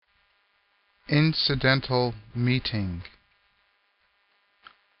Incidental Meeting.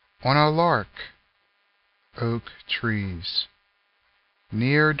 On a lark, oak trees,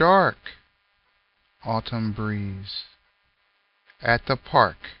 near dark, autumn breeze, at the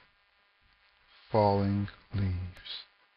park, falling leaves.